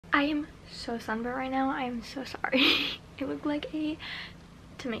I am so sunburned right now. I am so sorry. It looked like a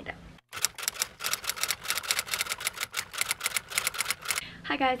tomato.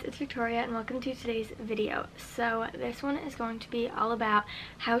 Hi guys, it's Victoria and welcome to today's video. So this one is going to be all about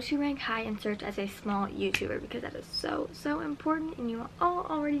how to rank high in search as a small YouTuber, because that is so important and you all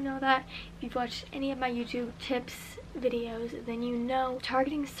already know that. If you've watched any of my YouTube tips videos, then you know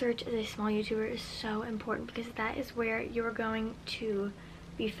targeting search as a small YouTuber is so important, because that is where you're going to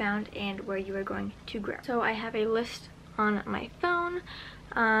be found and where you are going to grow. So I have a list on my phone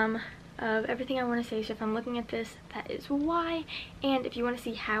of everything I want to say, so if I'm looking at this, that is why. And if you want to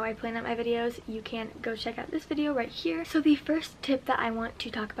see how I plan out my videos, you can go check out this video right here. So the first tip that I want to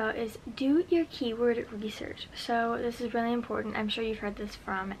talk about is do your keyword research. So this is really important. I'm sure you've heard this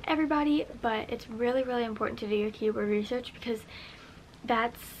from everybody, but it's really important to do your keyword research, because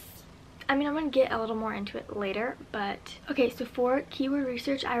that's, I'm going to get a little more into it later, but okay, so for keyword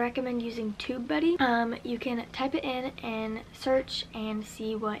research, I recommend using TubeBuddy. You can type it in and search and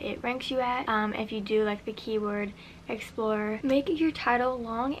see what it ranks you at. If you do like the keyword explorer, make your title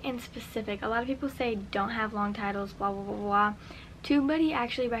long and specific. A lot of people say don't have long titles, blah blah blah blah. TubeBuddy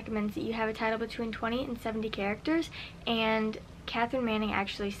actually recommends that you have a title between 20 and 70 characters, and Catherine Manning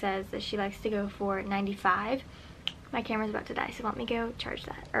actually says that she likes to go for 95. My camera's about to die, so let me go charge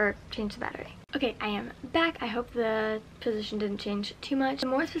that, or change the battery. Okay, I am back. I hope the position didn't change too much. The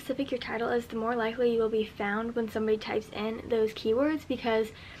more specific your title is, the more likely you will be found when somebody types in those keywords,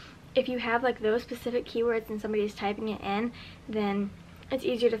 because if you have like those specific keywords and somebody is typing it in, then it's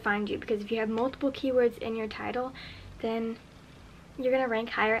easier to find you, because if you have multiple keywords in your title, then you're gonna rank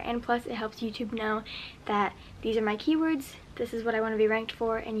higher, and plus it helps YouTube know that these are my keywords, this is what I want to be ranked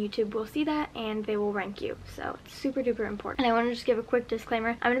for, and YouTube will see that and they will rank you. So it's super duper important. And I want to just give a quick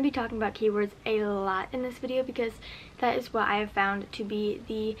disclaimer. I'm going to be talking about keywords a lot in this video, because that is what I have found to be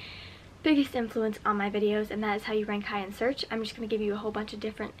the biggest influence on my videos, and that is how you rank high in search. I'm just going to give you a whole bunch of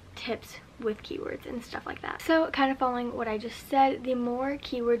different tips with keywords and stuff like that. So kind of following what I just said, the more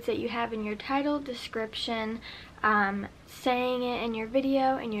keywords that you have in your title, description, saying it in your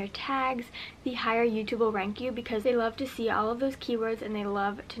video and your tags, the higher YouTube will rank you, because they love to see all of those keywords and they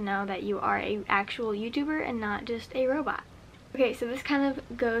love to know that you are an actual YouTuber and not just a robot. Okay, so this kind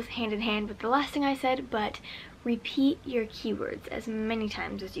of goes hand in hand with the last thing I said, but repeat your keywords as many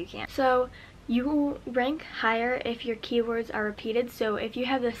times as you can. So you will rank higher if your keywords are repeated. So if you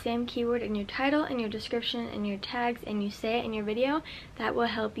have the same keyword in your title, in your description, in your tags, and you say it in your video, that will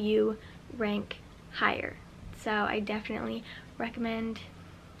help you rank higher. So I definitely recommend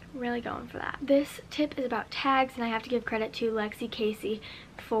really going for that. This tip is about tags, and I have to give credit to Lexi Casey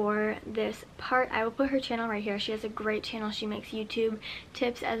for this part. I will put her channel right here. She has a great channel. She makes YouTube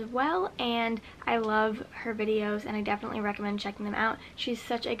tips as well, and I love her videos, and I definitely recommend checking them out. She's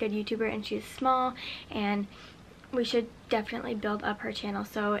such a good YouTuber, and she's small, and we should definitely build up her channel.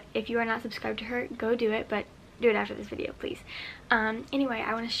 So if you are not subscribed to her, go do it, but do it after this video, please. Anyway,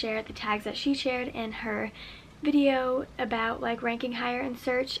 I want to share the tags that she shared in her video about like ranking higher in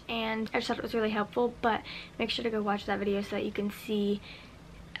search, and I just thought it was really helpful. But make sure to go watch that video so that you can see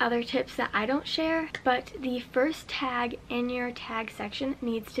other tips that I don't share. But the first tag in your tag section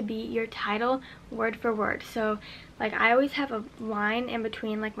needs to be your title word for word. So like I always have a line in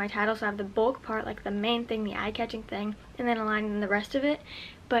between like my title, so I have the bulk part, like the main thing, the eye-catching thing, and then a line in the rest of it.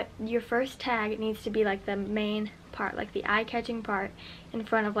 But your first tag needs to be like the main part, like the eye-catching part in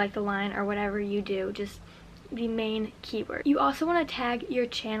front of like the line or whatever you do, just the main keyword. You also want to tag your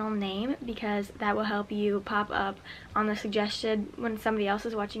channel name, because that will help you pop up on the suggested when somebody else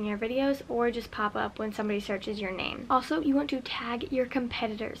is watching your videos, or just pop up when somebody searches your name. Also, you want to tag your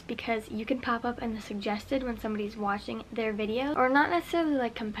competitors, because you can pop up in the suggested when somebody's watching their video, or not necessarily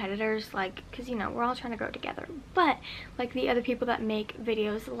like competitors, like, because you know we're all trying to grow together, but like the other people that make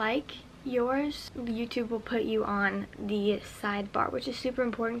videos like yours. YouTube will put you on the sidebar, which is super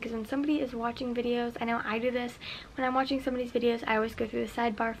important, because when somebody is watching videos, I know I do this, when I'm watching somebody's videos, I always go through the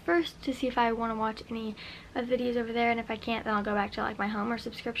sidebar first to see if I want to watch any of the videos over there, and if I can't, then I'll go back to like my home or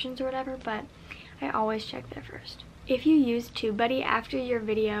subscriptions or whatever, but I always check there first. If you use TubeBuddy after your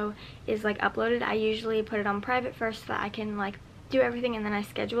video is like uploaded, I usually put it on private first so that I can like do everything, and then I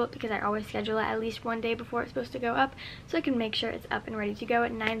schedule it, because I always schedule it at least one day before it's supposed to go up, so I can make sure it's up and ready to go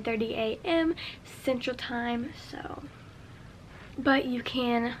at 9:30 a.m. Central Time. So, but you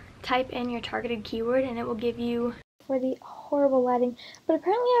can type in your targeted keyword and it will give you, for the horrible lighting, but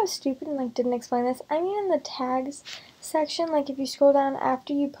apparently I was stupid and like didn't explain this. I mean, in the tags section, like if you scroll down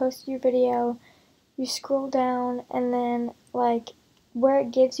after you post your video, you scroll down, and then like where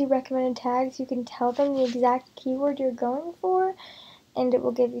it gives you recommended tags, you can tell them the exact keyword you're going for. and it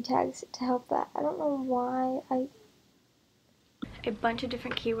will give you tags to help that. I don't know why a bunch of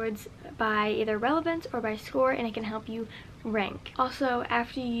different keywords by either relevance or by score, and it can help you rank. Also,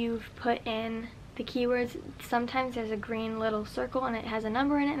 after you've put in the keywords, sometimes there's a green little circle and it has a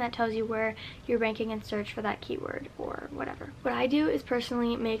number in it, and that tells you where you're ranking in search for that keyword or whatever. What I do is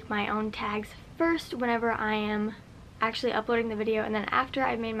personally make my own tags first whenever I am actually uploading the video, and then after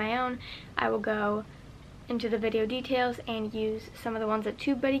I've made my own, I will go into the video details and use some of the ones that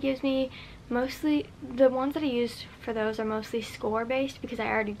TubeBuddy gives me. Mostly the ones that I use for those are mostly score based because I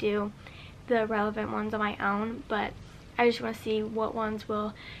already do the relevant ones on my own, but I just want to see what ones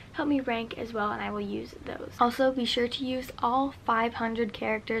will help me rank as well, and I will use those. Also, be sure to use all 500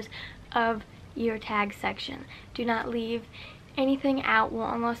 characters of your tag section. Do not leave anything out,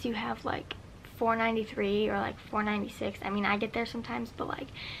 well, unless you have like 493 or like 496. I mean, I get there sometimes, but like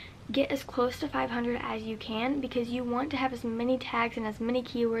get as close to 500 as you can, because you want to have as many tags and as many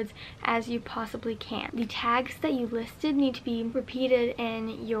keywords as you possibly can. The tags that you listed need to be repeated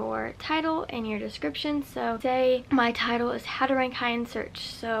in your title and your description. So say my title is how to rank high in search,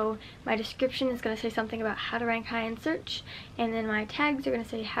 so my description is going to say something about how to rank high in search, and then my tags are going to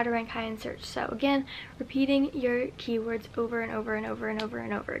say how to rank high in search. So again, repeating your keywords over and over and over and over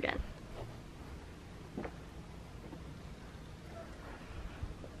and over again.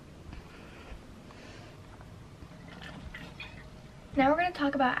 Now we're going to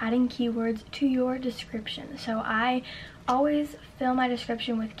talk about adding keywords to your description. So I always fill my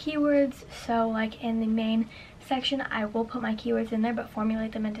description with keywords. So like in the main section, I will put my keywords in there, but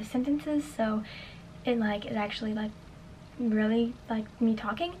formulate them into sentences, so it like is actually like really like me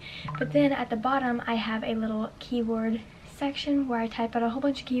talking. But then at the bottom, I have a little keyword section where I type out a whole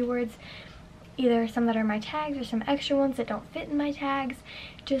bunch of keywords, either some that are my tags or some extra ones that don't fit in my tags.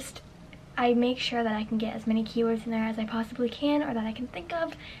 Just I make sure that I can get as many keywords in there as I possibly can, or that I can think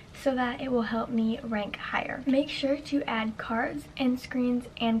of, so that it will help me rank higher. Make sure to add cards, end screens,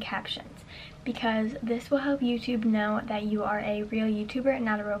 and captions, because this will help YouTube know that you are a real YouTuber and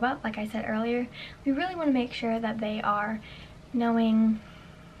not a robot. Like I said earlier, we really want to make sure that they are knowing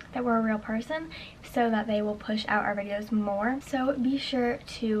that we're a real person, so that they will push out our videos more. So be sure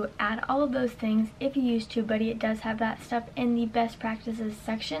to add all of those things. If you use TubeBuddy, it does have that stuff in the best practices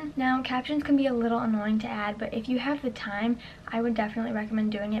section. Now, captions can be a little annoying to add, but if you have the time, I would definitely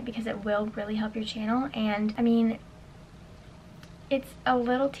recommend doing it, because it will really help your channel. And I mean, it's a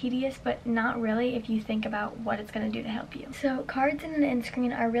little tedious, but not really if you think about what it's going to do to help you. So cards and an end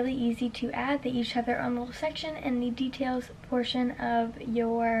screen are really easy to add. They each have their own little section in the details portion of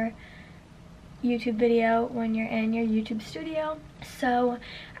your YouTube video when you're in your YouTube studio. So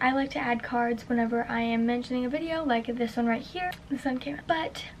I like to add cards whenever I am mentioning a video, like this one right here. The sun came out.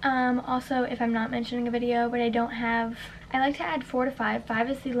 But also if I'm not mentioning a video but I don't have, I like to add 4 to 5. 5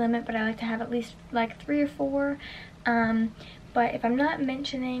 is the limit, but I like to have at least like 3 or 4. But if I'm not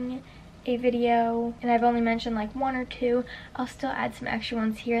mentioning a video and I've only mentioned like 1 or 2, I'll still add some extra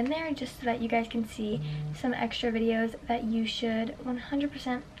ones here and there, just so that you guys can see some extra videos that you should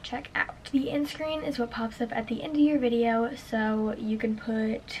 100% check out. The end screen is what pops up at the end of your video, so you can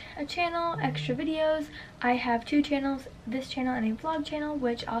put a channel, extra videos. I have 2 channels, this channel and a vlog channel,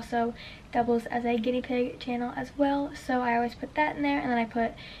 which also doubles as a guinea pig channel as well, so I always put that in there. And then I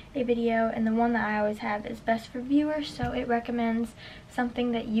put a video, and the one that I always have is best for viewers, so it recommends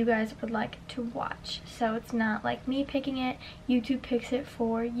something that you guys would like to watch. So it's not like me picking it, YouTube picks it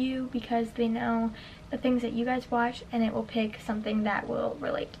for you, because they know the things that you guys watch, and it will pick something that will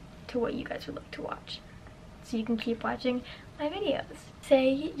relate to what you guys would like to watch, so you can keep watching my videos.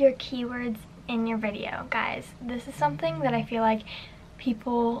 Say your keywords in your video. Guys, this is something that I feel like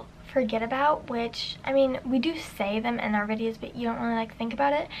people forget about, which, I mean, we do say them in our videos, but you don't really like think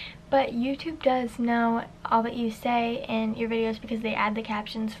about it. But YouTube does know all that you say in your videos, because they add the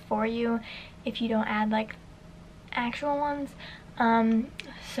captions for you if you don't add like actual ones.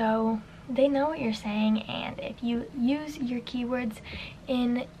 So they know what you're saying, and if you use your keywords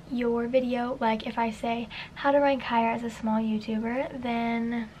in your video, like if I say how to rank higher as a small YouTuber,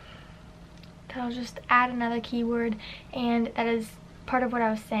 then that'll just add another keyword, and that is part of what I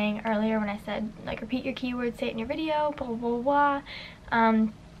was saying earlier when I said like repeat your keywords, say it in your video, blah blah blah blah.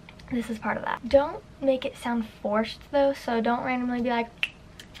 This is part of that. Don't make it sound forced though, so don't randomly be like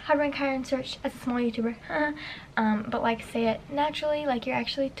how to rank higher in search as a small YouTuber. But like, say it naturally, like you're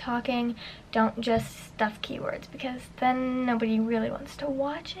actually talking. Don't just stuff keywords, because then nobody really wants to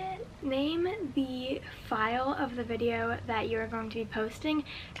watch it. Name the file of the video that you're going to be posting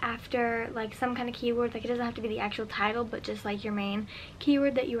after like some kind of keyword. Like, it doesn't have to be the actual title, but just like your main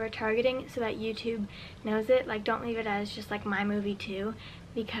keyword that you are targeting, so that YouTube knows it. Like, don't leave it as just like my movie too,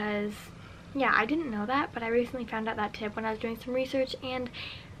 because yeah, I didn't know that, but I recently found out that tip when I was doing some research, and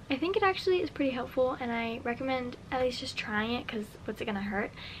I think it actually is pretty helpful, and I recommend at least just trying it, because what's it gonna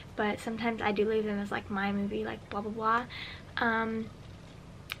hurt? But sometimes I do leave them as like my movie, like blah blah blah.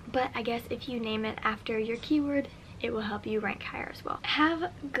 But I guess if you name it after your keyword, it will help you rank higher as well.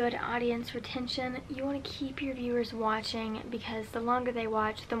 Have good audience retention. You want to keep your viewers watching, because the longer they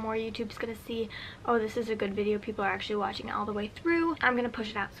watch, the more YouTube's gonna see, oh, this is a good video, people are actually watching it all the way through, I'm gonna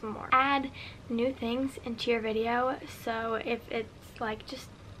push it out some more. Add new things into your video. So if it's like, just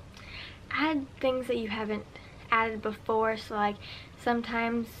add things that you haven't added before. So like,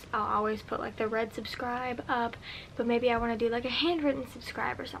 sometimes I'll always put like the red subscribe up, but maybe I want to do like a handwritten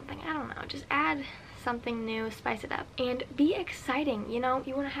subscribe or something. I don't know, just add something new, spice it up, and be exciting. You know,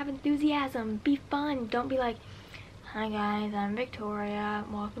 you want to have enthusiasm, be fun. Don't be like, hi guys, I'm Victoria,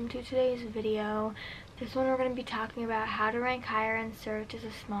 welcome to today's video. This one we're going to be talking about how to rank higher in search as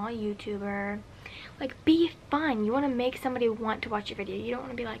a small YouTuber. Like, be fun. You want to make somebody want to watch your video. You don't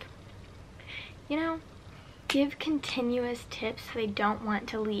want to be like, you know, give continuous tips so they don't want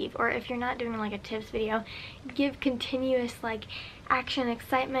to leave. Or if you're not doing like a tips video, give continuous like action,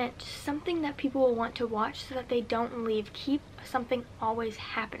 excitement, just something that people will want to watch so that they don't leave. Keep something always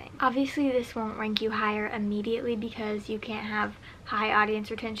happening. Obviously this won't rank you higher immediately, because you can't have high audience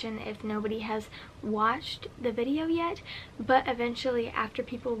retention if nobody has watched the video yet, but eventually after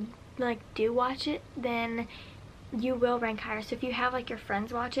people like do watch it, then you will rank higher. So if you have like your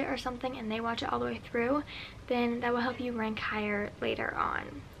friends watch it or something and they watch it all the way through, then that will help you rank higher later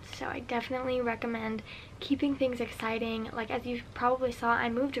on. So I definitely recommend keeping things exciting. Like, as you probably saw, I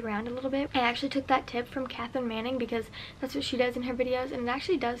moved around a little bit. I actually took that tip from Catherine Manning, because that's what she does in her videos, and it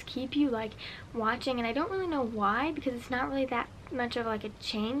actually does keep you like watching. And I don't really know why, because it's not really that much of like a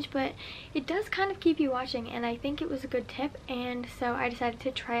change, but it does kind of keep you watching, and I think it was a good tip, and so I decided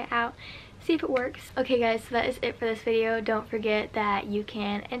to try it out, see if it works. Okay guys, so that is it for this video. Don't forget that you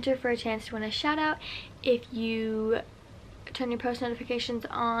can enter for a chance to win a shout out if you turn your post notifications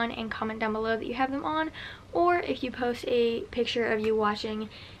on and comment down below that you have them on, or if you post a picture of you watching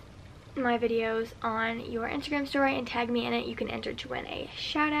my videos on your Instagram story and tag me in it, you can enter to win a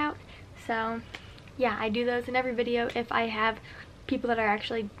shout out. So yeah, I do those in every video if I have people that are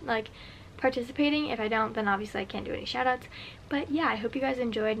actually like participating. If I don't, then obviously I can't do any shout outs. But yeah, I hope you guys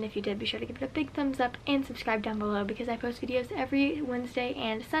enjoyed, and if you did, be sure to give it a big thumbs up and subscribe down below, because I post videos every Wednesday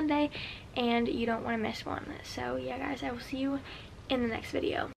and Sunday and you don't want to miss one. So yeah guys, I will see you in the next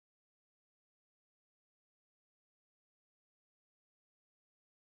video.